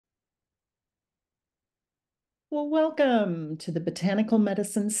Well, welcome to the Botanical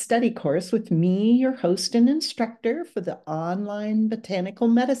Medicine Study course with me, your host and instructor for the online botanical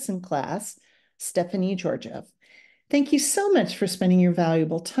medicine class, Stephanie Georgiev. Thank you so much for spending your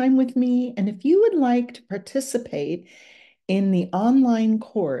valuable time with me. And if you would like to participate in the online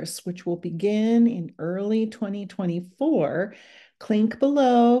course, which will begin in early 2024, click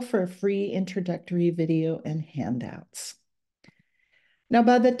below for a free introductory video and handouts. Now,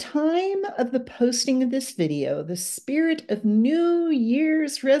 by the time of the posting of this video, the spirit of New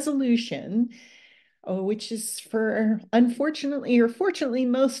Year's resolution, which is for unfortunately or fortunately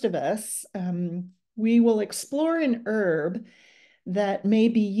most of us, we will explore an herb that may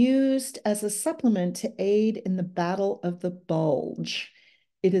be used as a supplement to aid in the battle of the bulge.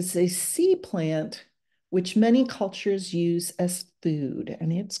 It is a sea plant which many cultures use as food,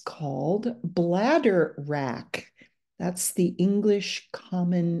 and it's called bladderwrack. That's the English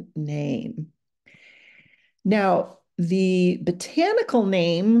common name. Now, the botanical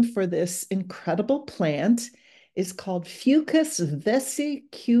name for this incredible plant is called Fucus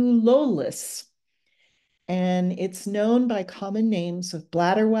vesiculosus, and it's known by common names of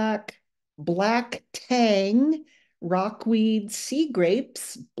bladderwrack, black tang, rockweed, sea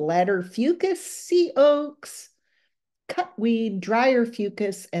grapes, bladder fucus, sea oaks, cutweed, drier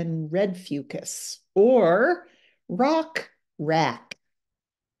fucus, and red fucus, or rock rat.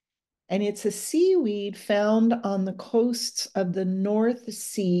 And it's a seaweed found on the coasts of the North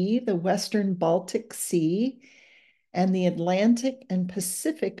Sea, the Western Baltic Sea, and the Atlantic and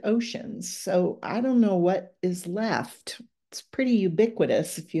Pacific Oceans. So I don't know what is left. It's pretty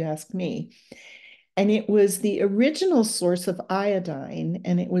ubiquitous, if you ask me. And it was the original source of iodine,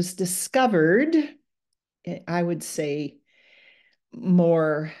 and it was discovered, I would say,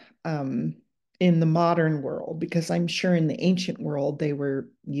 more in the modern world, because I'm sure in the ancient world they were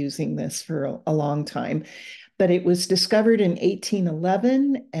using this for a long time. But it was discovered in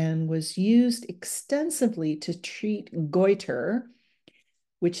 1811 and was used extensively to treat goiter,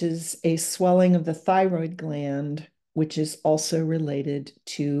 which is a swelling of the thyroid gland, which is also related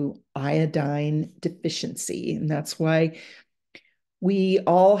to iodine deficiency. And that's why we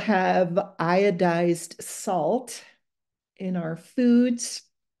all have iodized salt in our foods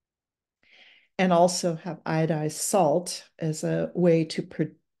and also have iodized salt as a way to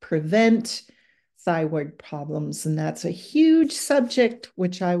prevent thyroid problems. And that's a huge subject,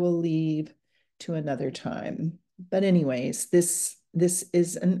 which I will leave to another time. But anyways, this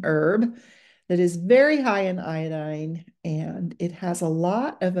is an herb that is very high in iodine, and it has a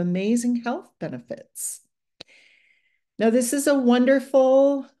lot of amazing health benefits. Now, this is a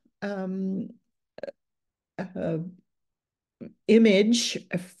wonderful image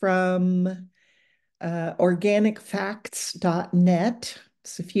from organicfacts.net.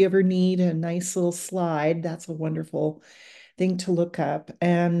 So if you ever need a nice little slide, that's a wonderful thing to look up.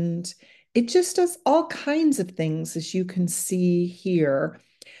 And it just does all kinds of things, as you can see here.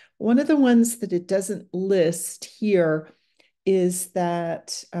 One of the ones that it doesn't list here is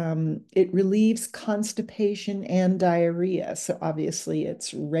that it relieves constipation and diarrhea. So obviously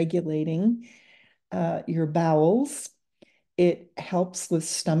it's regulating your bowels. It helps with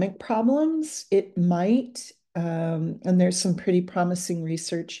stomach problems. It might, and there's some pretty promising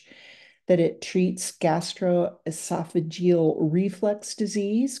research that it treats gastroesophageal reflux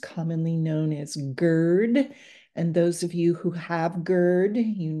disease, commonly known as GERD. And those of you who have GERD,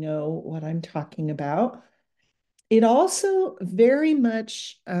 you know what I'm talking about. It also very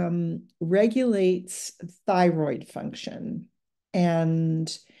much regulates thyroid function,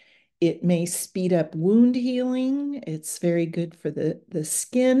 and it may speed up wound healing. It's very good for the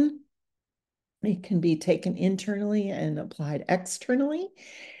skin. It can be taken internally and applied externally.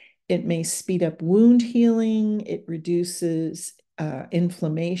 It may speed up wound healing. It reduces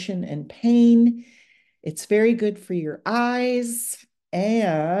inflammation and pain. It's very good for your eyes.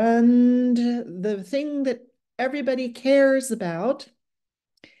 And the thing that everybody cares about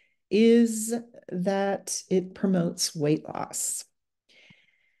is that it promotes weight loss.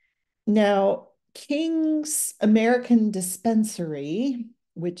 Now, King's American Dispensary,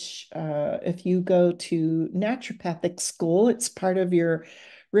 which if you go to naturopathic school, it's part of your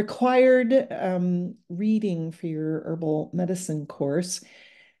required reading for your herbal medicine course.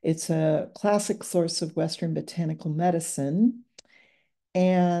 It's a classic source of Western botanical medicine.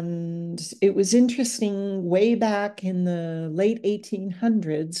 And it was interesting way back in the late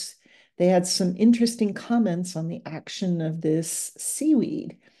 1800s, they had some interesting comments on the action of this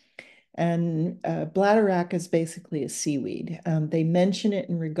seaweed. And bladderwrack is basically a seaweed. They mention it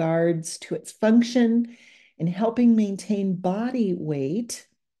in regards to its function in helping maintain body weight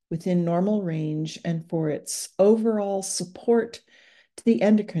within normal range and for its overall support to the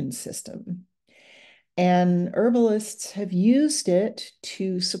endocrine system. And herbalists have used it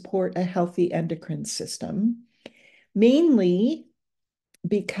to support a healthy endocrine system, mainly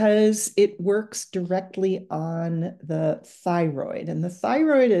because it works directly on the thyroid. And the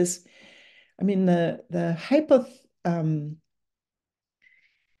thyroid is, I mean, the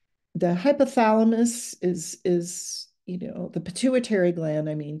hypothalamus is, the pituitary gland.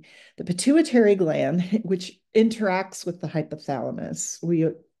 I mean, the pituitary gland, which interacts with the hypothalamus. We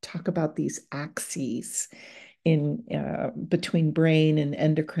talk about these axes in between brain and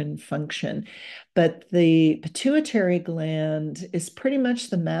endocrine function. But the pituitary gland is pretty much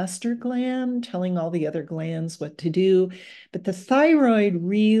the master gland, telling all the other glands what to do. But the thyroid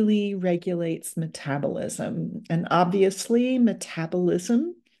really regulates metabolism. And obviously,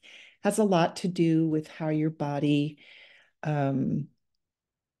 metabolism has a lot to do with how your body um,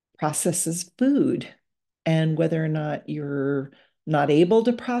 processes food and whether or not you're not able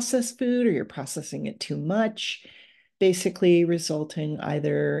to process food or you're processing it too much, basically resulting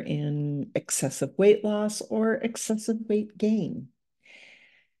either in excessive weight loss or excessive weight gain.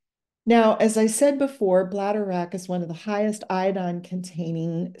 Now, as I said before, bladderwrack is one of the highest iodine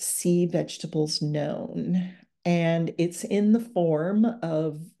containing sea vegetables known. And it's in the form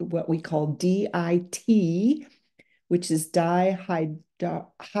of what we call DIT, which is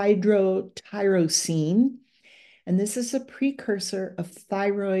dihydrotyrosine. And this is a precursor of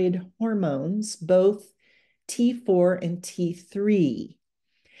thyroid hormones, both T4 and T3.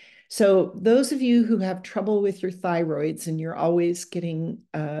 So those of you who have trouble with your thyroids and you're always getting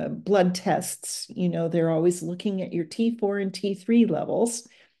blood tests, they're always looking at your T4 and T3 levels.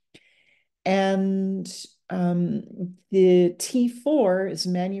 And the T4 is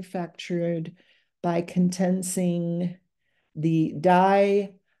manufactured by condensing the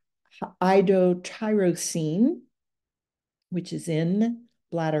dihydrotyrosine, which is in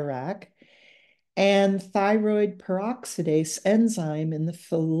bladderwrack, and thyroid peroxidase enzyme in the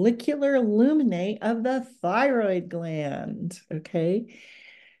follicular luminate of the thyroid gland. Okay.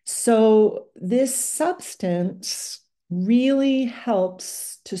 So this substance really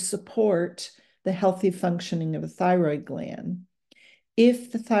helps to support the healthy functioning of the thyroid gland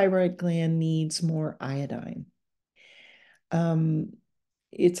if the thyroid gland needs more iodine.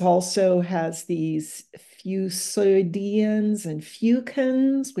 It also has these fucoidians and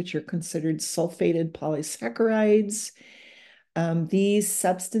fucins, which are considered sulfated polysaccharides. These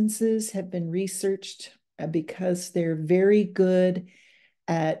substances have been researched because they're very good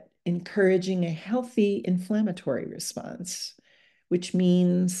at encouraging a healthy inflammatory response, which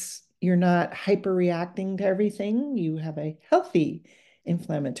means you're not hyperreacting to everything. You have a healthy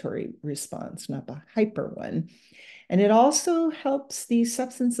inflammatory response, not a hyper one. And it also helps, these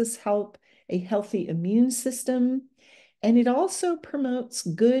substances help a healthy immune system. And it also promotes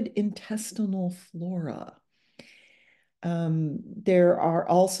good intestinal flora. There are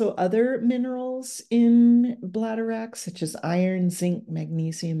also other minerals in bladderwrack, such as iron, zinc,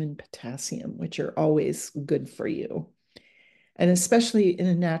 magnesium, and potassium, which are always good for you. And especially in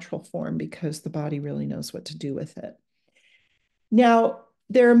a natural form because the body really knows what to do with it. Now,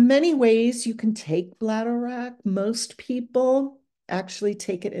 there are many ways you can take bladderwrack. Most people actually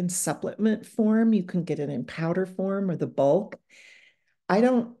take it in supplement form. You can get it in powder form or the bulk.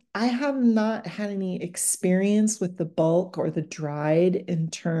 I have not had any experience with the bulk or the dried in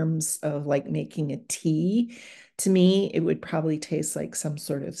terms of like making a tea. To me, it would probably taste like some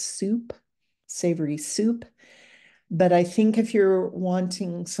sort of soup, savory soup. But I think if you're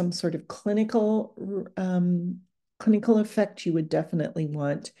wanting some sort of clinical effect, you would definitely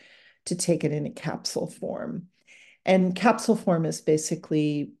want to take it in a capsule form. And capsule form is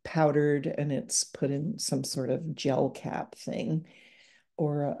basically powdered and it's put in some sort of gel cap thing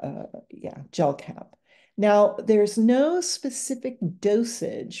or gel cap. Now, there's no specific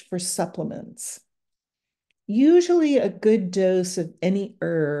dosage for supplements. Usually a good dose of any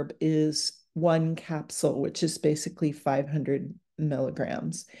herb is one capsule, which is basically 500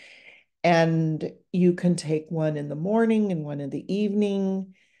 milligrams. And you can take one in the morning and one in the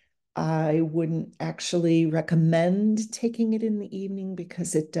evening. I wouldn't actually recommend taking it in the evening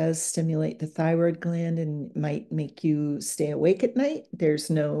because it does stimulate the thyroid gland and might make you stay awake at night. There's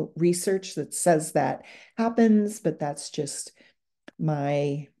no research that says that happens, but that's just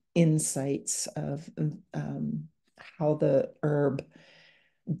my insights of how the herb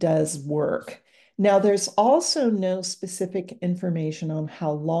does work. Now, there's also no specific information on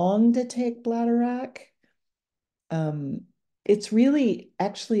how long to take bladderwrack. It's really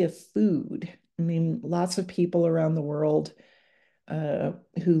actually a food. I mean, lots of people around the world uh,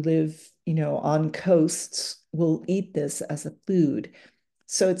 who live, on coasts will eat this as a food.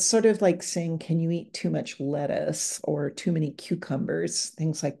 So it's sort of like saying, can you eat too much lettuce or too many cucumbers,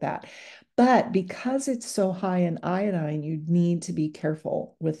 things like that. But because it's so high in iodine, you need to be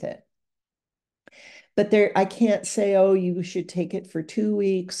careful with it. But there, I can't say, oh, you should take it for 2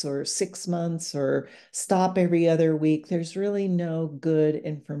 weeks or 6 months or stop every other week. There's really no good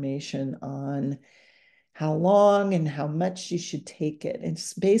information on how long and how much you should take it.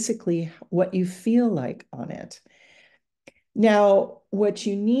 It's basically what you feel like on it. Now, what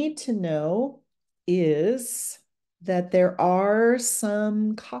you need to know is that there are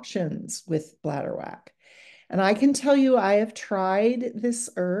some cautions with Bladderwrack. And I can tell you, I have tried this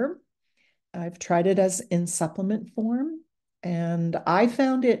herb. I've tried it as in supplement form, and I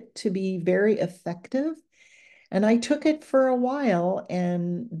found it to be very effective. And I took it for a while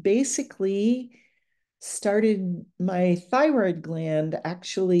and basically started my thyroid gland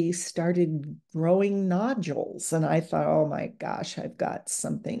actually started growing nodules. And I thought, oh my gosh, I've got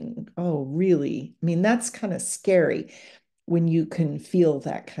something. Oh, really? I mean, that's kind of scary when you can feel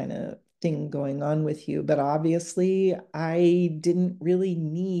that kind of thing going on with you. But obviously, I didn't really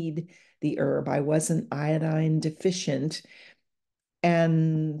need the herb. I wasn't iodine deficient.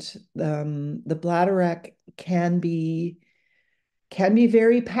 And the bladderwrack can be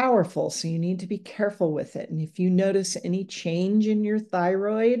very powerful. So you need to be careful with it. And if you notice any change in your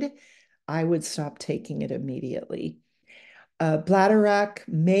thyroid, I would stop taking it immediately. Bladderwrack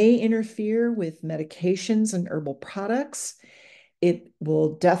may interfere with medications and herbal products. It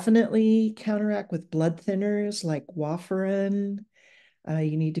will definitely counteract with blood thinners like warfarin.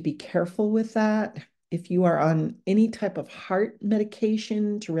 You need to be careful with that. If you are on any type of heart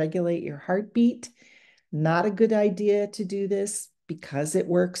medication to regulate your heartbeat, not a good idea to do this because it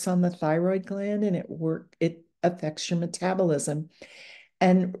works on the thyroid gland and it affects your metabolism.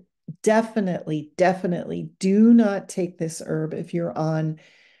 And definitely do not take this herb if you're on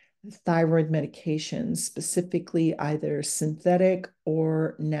thyroid medications, specifically either synthetic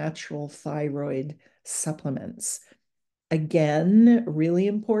or natural thyroid supplements. Again, really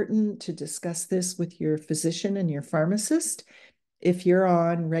important to discuss this with your physician and your pharmacist if you're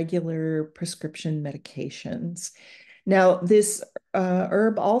on regular prescription medications. Now, this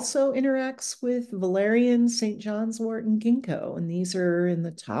herb also interacts with valerian, St. John's wort, and ginkgo, and these are in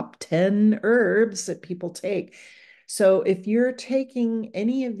the top 10 herbs that people take. So if you're taking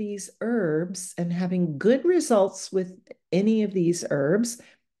any of these herbs and having good results with any of these herbs,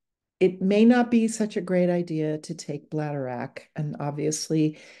 it may not be such a great idea to take Bladderwrack, and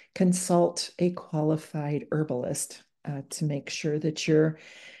obviously consult a qualified herbalist to make sure that you're,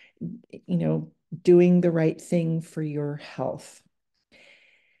 you know, doing the right thing for your health.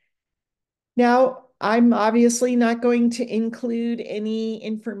 Now, I'm obviously not going to include any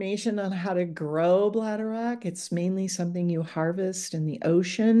information on how to grow bladderwrack. It's mainly something you harvest in the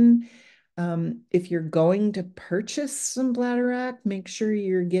ocean. If you're going to purchase some bladderwrack, make sure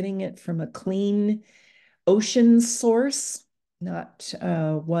you're getting it from a clean ocean source, not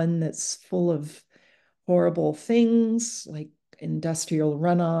one that's full of horrible things like industrial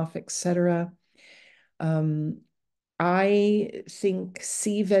runoff, etc. Um, I think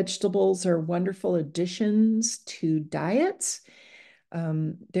sea vegetables are wonderful additions to diets.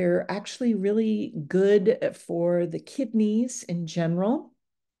 They're actually really good for the kidneys in general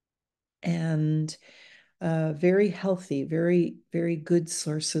and very healthy, very good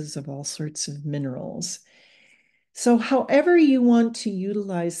sources of all sorts of minerals. So, however you want to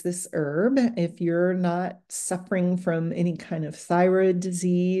utilize this herb, if you're not suffering from any kind of thyroid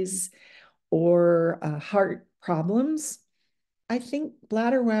disease or heart problems, I think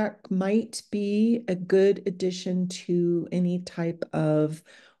bladderwrack might be a good addition to any type of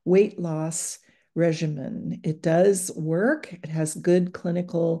weight loss regimen. It does work. It has good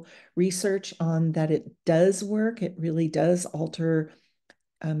clinical research on that it does work. It really does alter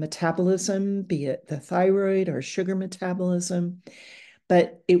metabolism, be it the thyroid or sugar metabolism,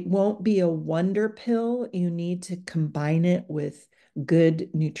 but it won't be a wonder pill. You need to combine it with good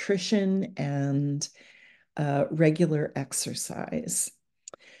nutrition and regular exercise.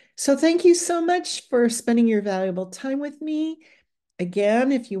 So thank you so much for spending your valuable time with me.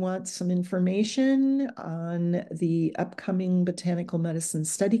 Again, if you want some information on the upcoming botanical medicine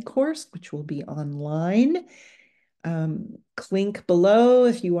study course, which will be online, link below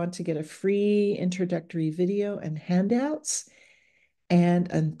if you want to get a free introductory video and handouts.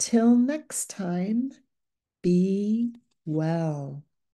 And until next time, be well.